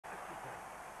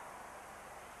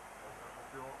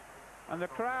And the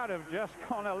crowd have just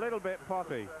gone a little bit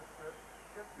potty.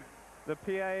 The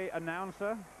PA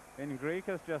announcer in Greek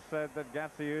has just said that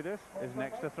Gatsioudis is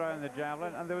next to throw in the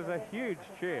javelin, and there was a huge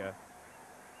cheer.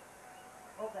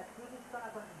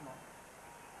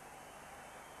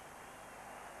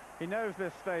 He knows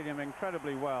this stadium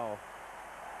incredibly well.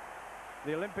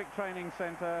 The Olympic Training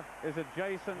Centre is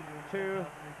adjacent to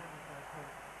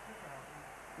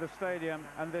the stadium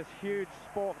and this huge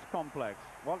sports complex.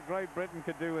 What Great Britain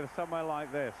could do with somewhere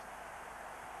like this.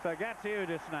 So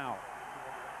Gatsioudis now.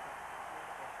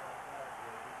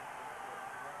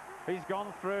 He's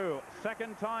gone through.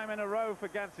 Second time in a row for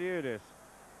Gatsioudis.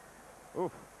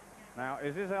 Oof. Now,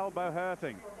 is his elbow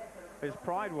hurting? His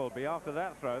pride will be after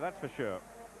that throw, that's for sure.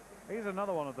 He's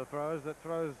another one of the throwers that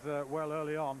throws well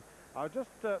early on. I was just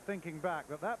thinking back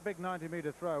that big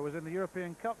 90-meter throw was in the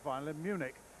European Cup final in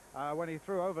Munich when he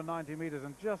threw over 90 meters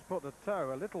and just put the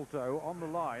toe, a little toe, on the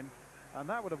line, and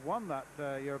that would have won that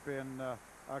European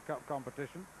Cup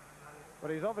competition.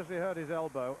 But he's obviously hurt his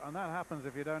elbow, and that happens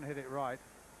if you don't hit it right.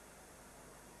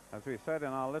 As we said in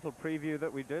our little preview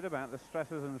that we did about the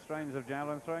stresses and strains of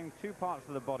javelin throwing, two parts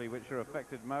of the body which are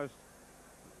affected most: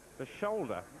 the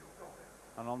shoulder,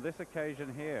 and on this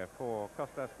occasion here for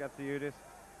Kostas Gatsioudis,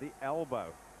 the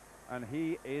elbow, and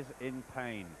he is in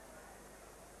pain.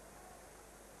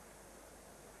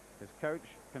 His coach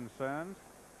concerned.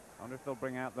 I wonder if they'll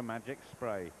bring out the magic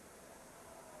spray.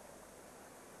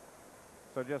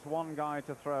 So just one guy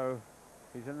to throw.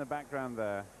 He's in the background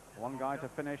there. One guy to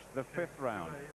finish the 5th round.